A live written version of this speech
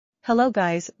Hello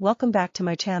guys, welcome back to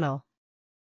my channel.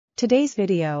 Today's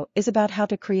video is about how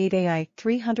to create AI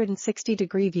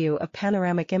 360-degree view of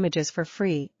panoramic images for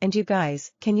free, and you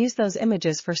guys can use those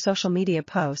images for social media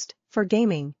post, for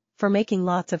gaming, for making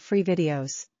lots of free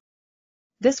videos.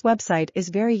 This website is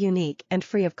very unique and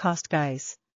free of cost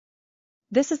guys.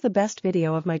 This is the best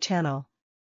video of my channel.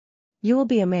 You will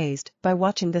be amazed by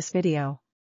watching this video.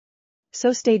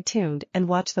 So stay tuned and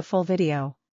watch the full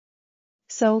video.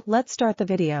 So let's start the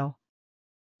video.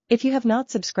 If you have not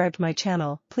subscribed my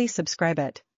channel, please subscribe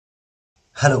it.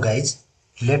 Hello guys,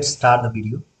 let's start the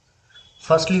video.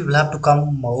 Firstly, you will have to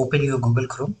come open your Google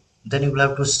Chrome. Then you will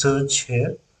have to search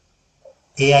here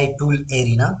AI tool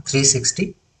arena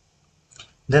 360.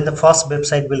 Then the first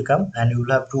website will come and you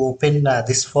will have to open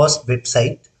this first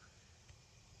website.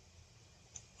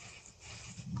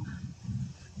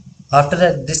 After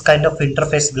that, this kind of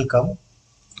interface will come.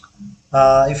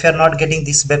 If you are not getting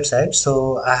this website,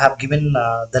 so I have given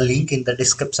the link in the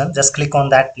description. Just click on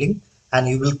that link and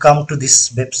you will come to this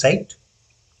website.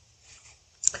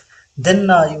 Then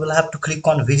you will have to click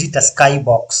on visit a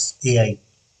skybox AI.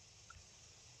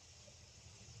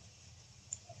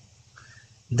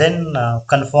 Then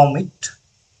confirm it.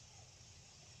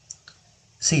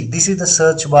 See, this is the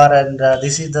search bar and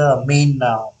this is the main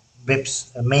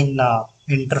main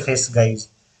interface, guys.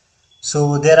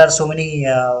 So there are so many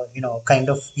kind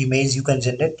of image you can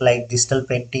generate, like digital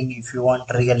painting if you want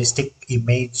realistic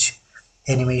image,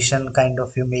 animation kind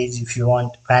of image if you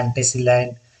want fantasy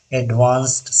land,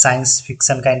 advanced science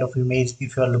fiction kind of image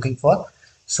if you are looking for.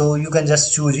 So you can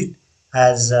just choose it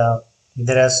as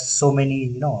there are so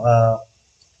many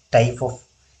type of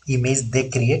image they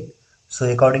create. So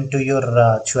according to your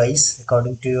choice,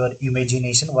 according to your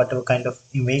imagination, whatever kind of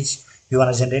image you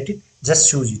want to generate it,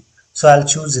 just choose it. So I'll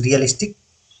choose realistic,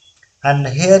 and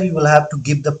here you will have to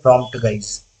give the prompt,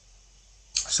 guys.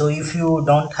 So if you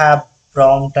don't have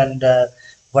prompt and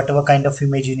whatever kind of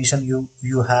imagination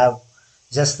you have,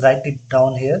 just write it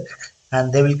down here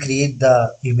and they will create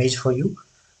the image for you.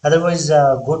 Otherwise,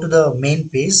 go to the main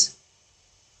page.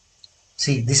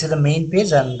 See, this is the main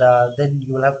page, and then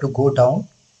you will have to go down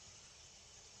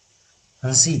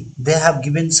and see they have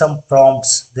given some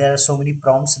prompts. There are so many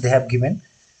prompts they have given.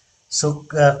 So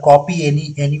copy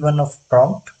any one of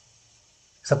prompt.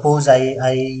 Suppose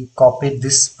I copied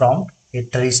this prompt: a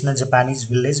traditional Japanese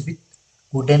village with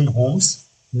wooden homes,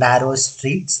 narrow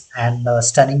streets, and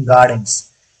stunning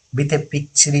gardens with a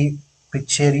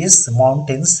picturesque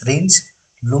mountains range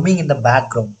looming in the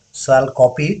background. So I'll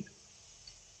copy it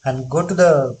and go to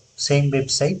the same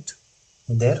website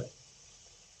there.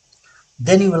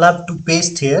 Then you will have to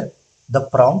paste here the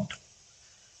prompt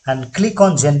and click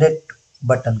on generate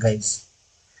button, guys.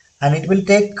 And it will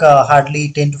take hardly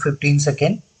 10 to 15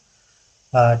 seconds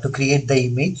to create the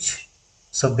image.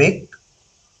 So wait.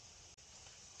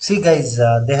 See guys,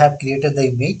 they have created the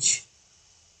image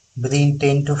within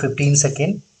 10 to 15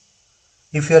 seconds.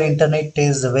 If your internet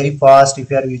is very fast,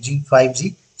 if you are using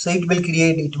 5G, so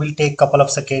it will take couple of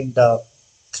seconds,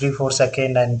 3-4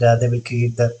 seconds, and they will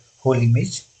create the whole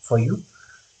image for you,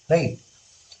 right?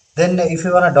 Then if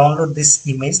you want to download this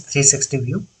image 360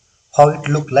 view, how it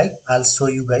look like, I'll show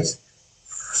you guys.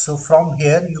 So from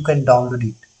here you can download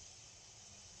it.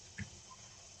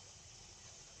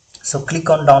 So click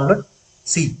on download.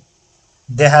 See,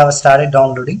 they have started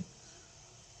downloading.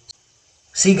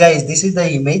 See guys, this is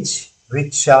the image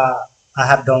which I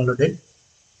have downloaded.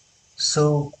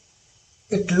 So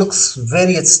it looks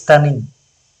very stunning.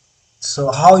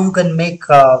 So how you can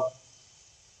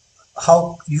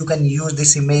use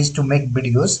this image to make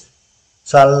videos.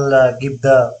 So I'll give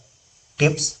the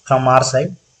tips from our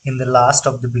side in the last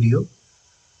of the video.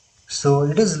 So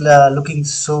it is looking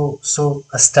so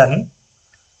stunning.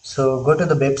 So go to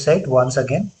the website once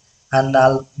again and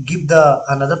I'll give the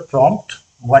another prompt,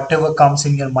 whatever comes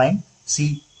in your mind.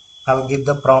 See, I will give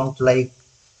the prompt like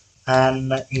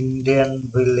an Indian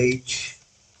village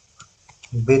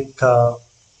with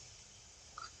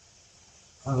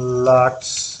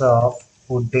lots of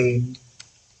wooden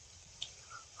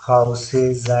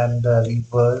houses and a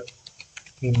river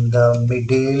in the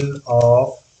middle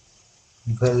of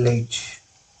village.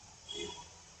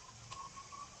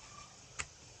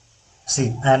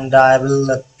 See, and I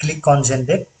will click on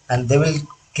generate and they will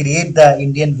create the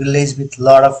Indian village with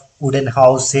lot of wooden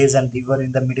houses and river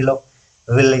in the middle of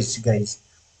village, guys.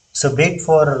 So wait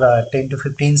for 10 to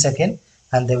 15 seconds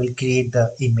and they will create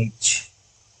the image.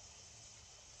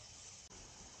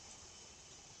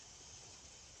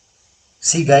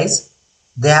 See guys,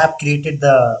 they have created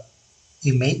the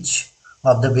image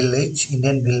of the village,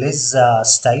 Indian village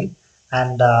style,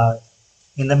 and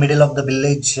in the middle of the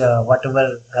village,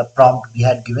 whatever prompt we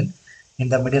had given, in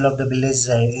the middle of the village,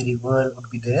 a river would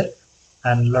be there,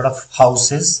 and a lot of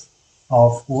houses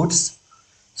of woods.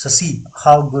 So see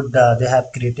how good they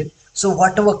have created. So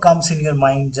whatever comes in your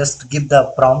mind, just give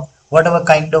the prompt, whatever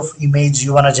kind of image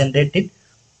you want to generate it.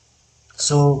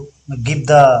 So give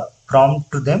the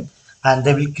prompt to them, and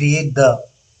they will create the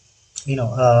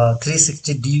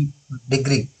 360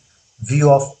 degree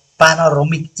view of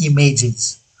panoramic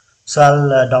images. So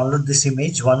I'll download this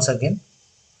image once again,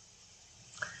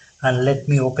 and let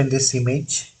me open this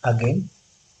image again.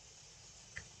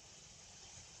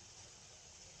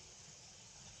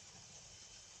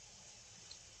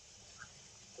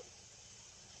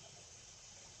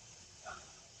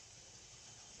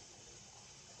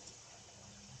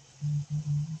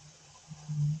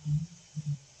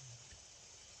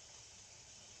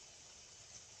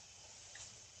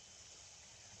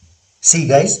 See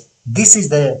guys, this is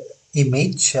the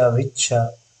image which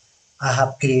I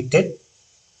have created,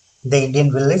 the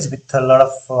Indian village with a lot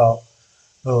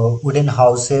of wooden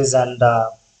houses, and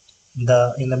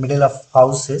the in the middle of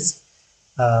houses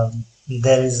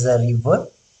there is a river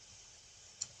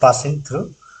passing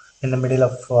through in the middle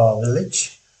of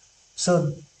village.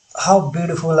 So how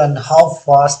beautiful and how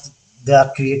fast they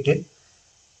are created.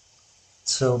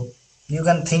 So you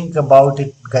can think about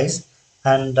it, guys.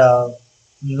 And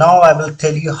now I will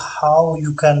tell you how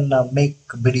you can make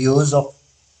videos of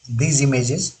these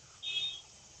images.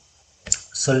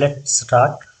 So let's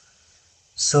start.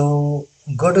 So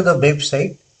go to the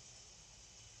website,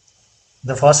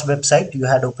 the first website you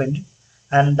had opened it,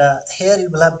 and here you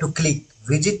will have to click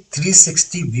visit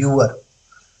 360 viewer.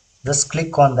 Just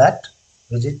click on that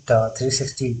visit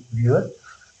 360 viewer,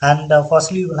 and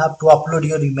firstly you will have to upload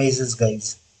your images,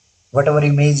 guys. Whatever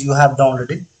image you have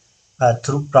downloaded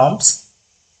through prompts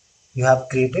you have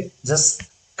created, just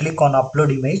click on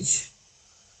upload image,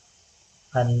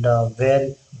 and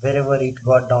wherever it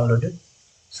got downloaded.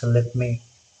 So let me,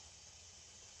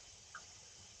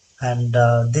 and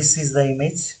this is the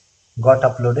image got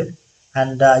uploaded,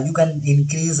 and you can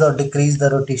increase or decrease the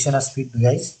rotation speed,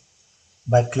 guys,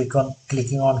 by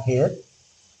clicking on here.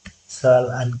 So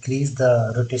I'll increase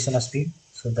the rotation speed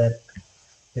so that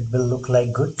it will look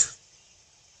like good,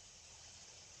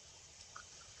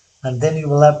 and then you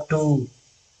will have to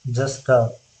just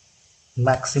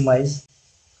maximize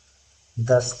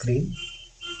the screen.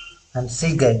 And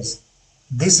see guys,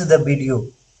 this is the video,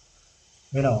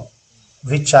 you know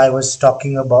which I was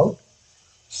talking about.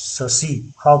 So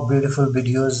see how beautiful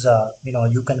videos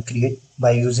you can create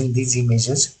by using these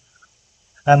images.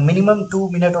 A minimum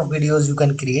 2 minutes of videos you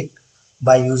can create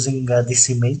by using this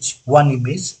image, one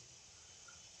image.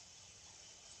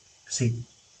 See,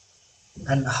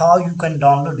 and how you can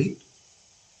download it,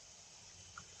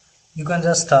 you can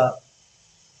just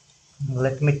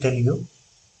let me tell you.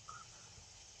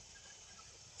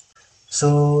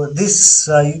 So this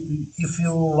if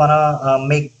you wanna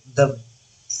make the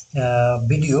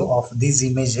video of these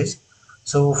images,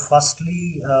 so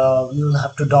firstly you will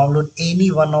have to download any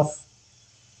one of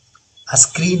a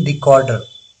screen recorder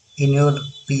in your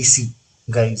PC,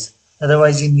 guys.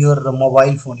 Otherwise in your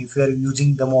mobile phone, if you are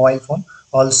using the mobile phone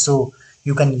also,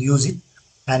 you can use it,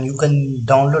 and you can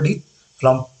download it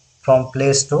from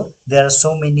Play Store. There are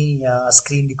so many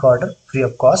screen recorder free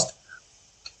of cost.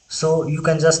 So you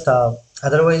can just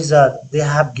otherwise they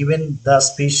have given the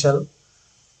special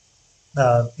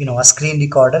a screen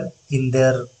recorder in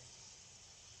their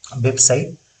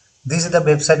website. This is the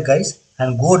website, guys,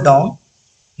 and go down.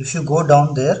 If you go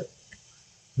down there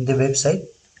in the website,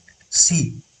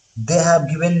 see they have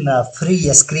given free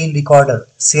screen recorder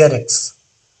CRX,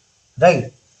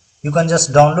 right? You can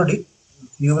just download it.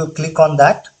 You will click on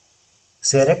that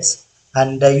CRX,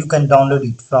 and you can download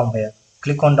it from here.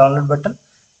 Click on download button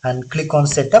and click on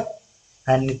setup,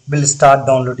 and it will start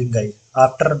downloading, guys.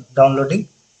 After downloading,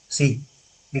 see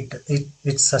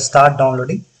it's start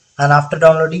downloading, and after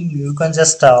downloading you can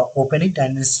just open it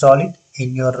and install it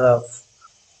in your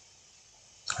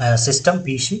system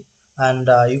PC, and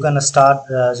you can start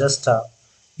just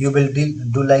you will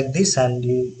do like this, and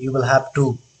you will have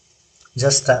to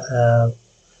just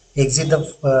exit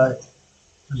the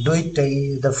do it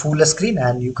the full screen,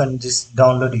 and you can just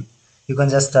download it. You can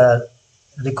just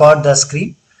record the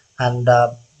screen, and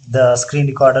the screen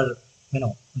recorder,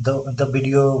 the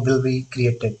video will be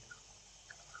created.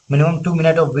 Minimum 2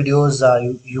 minutes of videos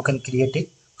you can create it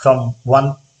from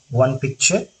one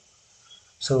picture.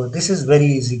 So this is very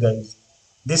easy, guys.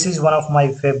 This is one of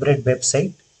my favorite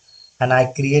website, and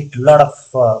I create a lot of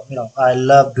I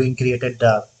love doing created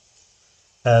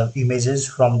images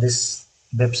from this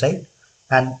website.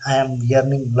 and I am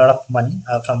earning a lot of money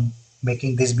from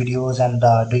making these videos and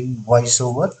doing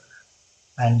voiceover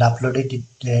and uploaded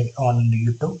it on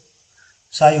YouTube.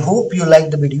 So I hope you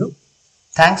like the video.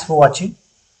 Thanks for watching.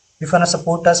 If you wanna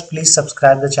support us, please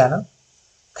subscribe the channel.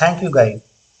 Thank you guys.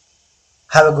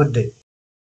 Have a good day.